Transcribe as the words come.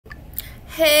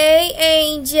Hey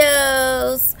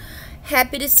angels,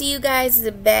 happy to see you guys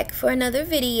back for another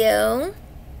video.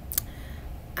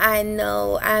 I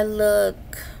know I look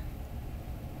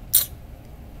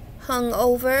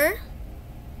hungover,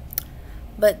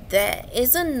 but that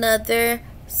is another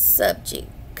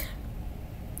subject.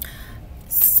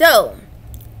 So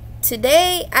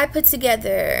today I put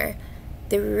together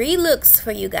 3 looks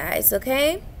for you guys,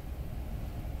 okay?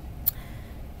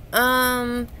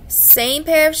 Same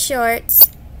pair of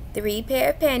shorts, 3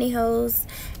 pair of pantyhose,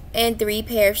 and 3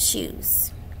 pair of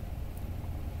shoes.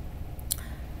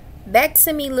 Back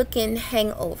to me looking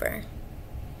hangover.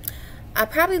 I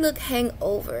probably look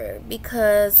hangover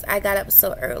because I got up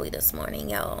so early this morning,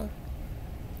 y'all.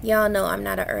 Y'all know I'm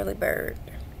not an early bird.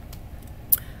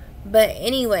 But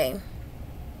anyway,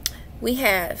 we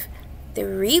have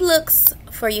 3 looks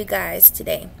for you guys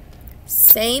today.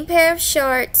 Same pair of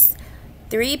shorts,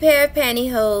 3 pair of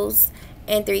pantyhose,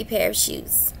 and 3 pair of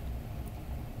shoes.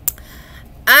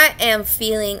 I am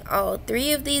feeling all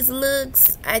 3 of these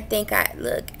looks. I think I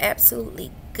look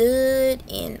absolutely good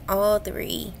in all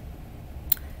 3.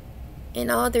 In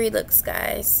all 3 looks,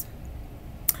 guys.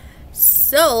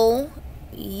 So,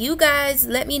 you guys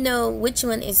let me know which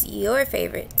one is your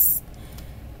favorites.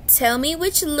 Tell me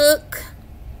which look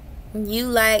you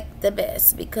like the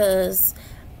best, because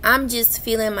I'm just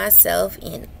feeling myself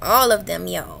in all of them,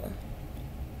 y'all.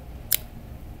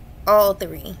 All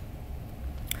 3.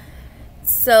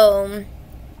 So,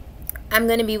 I'm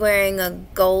going to be wearing a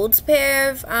gold pair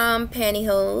of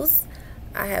pantyhose.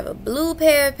 I have a blue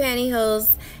pair of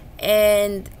pantyhose.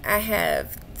 And I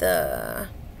have the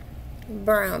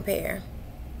brown pair.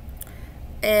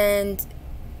 And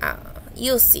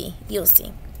you'll see. You'll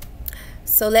see.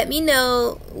 So, let me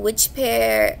know which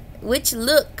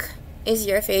look is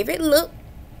your favorite look.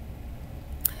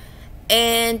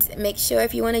 And make sure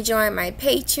if you want to join my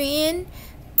Patreon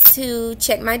to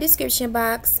check my description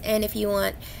box, and if you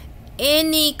want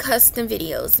any custom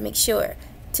videos, make sure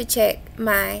to check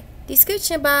my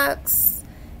description box.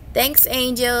 Thanks,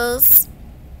 angels.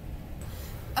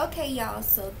 Okay, y'all,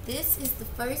 so this is the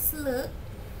first look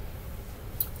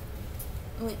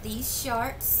with these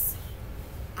shorts.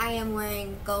 I am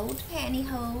wearing gold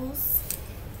pantyhose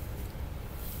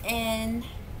and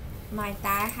my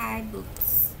thigh-high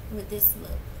boots with this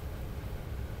look.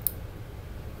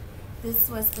 This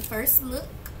was the first look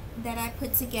that I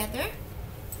put together.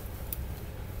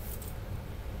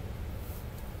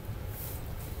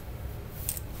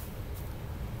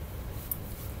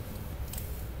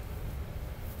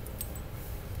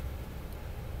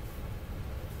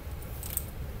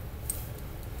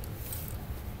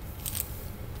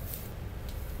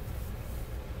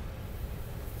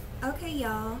 Okay,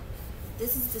 y'all,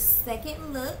 this is the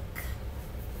second look.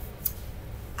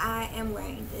 I am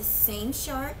wearing the same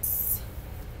shorts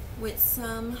with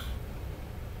some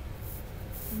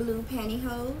blue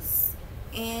pantyhose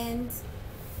and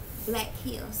black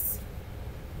heels.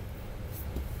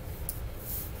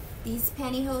 These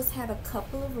pantyhose have a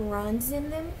couple of runs in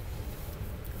them,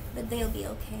 but they'll be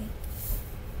okay.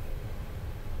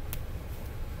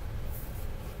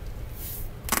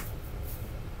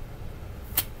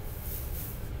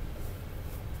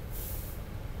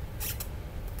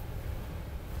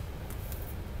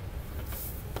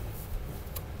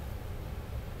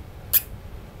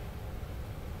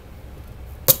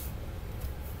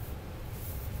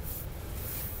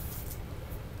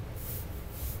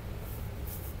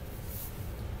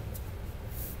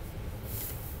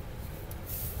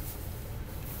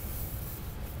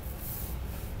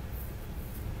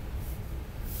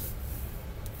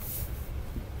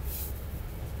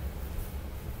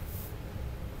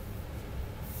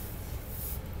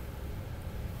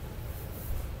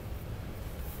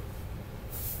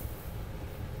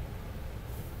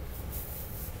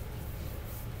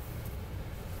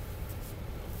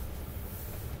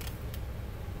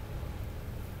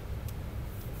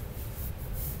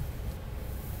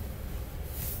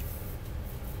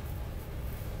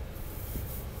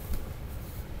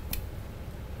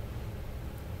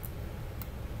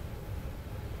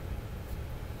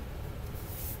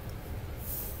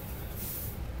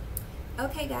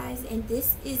 Okay, guys, and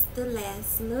this is the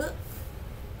last look.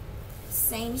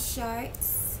 Same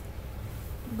shorts,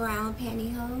 brown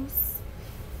pantyhose,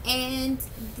 and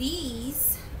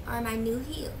these are my new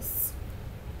heels.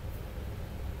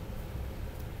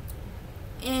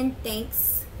 And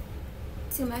thanks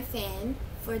to my fan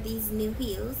for these new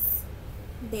heels.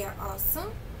 They're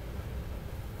awesome.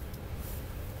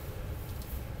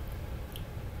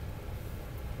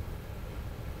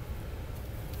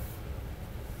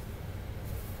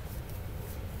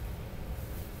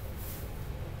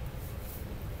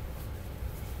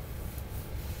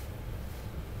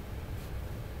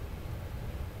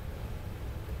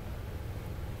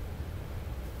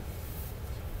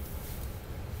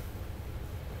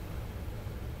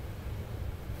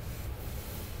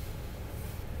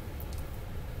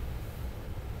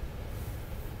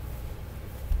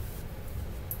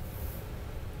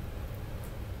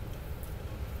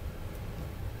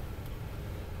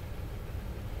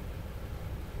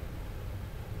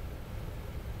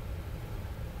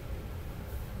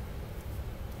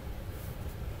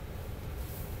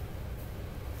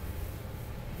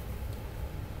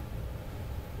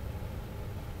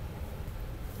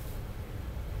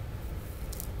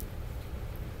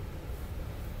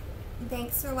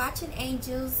 Thanks for watching,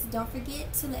 angels. Don't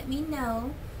forget to let me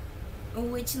know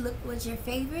which look was your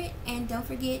favorite, and don't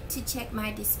forget to check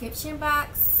my description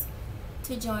box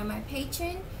to join my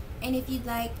Patreon, and if you'd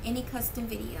like any custom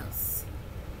videos.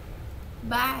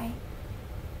 Bye.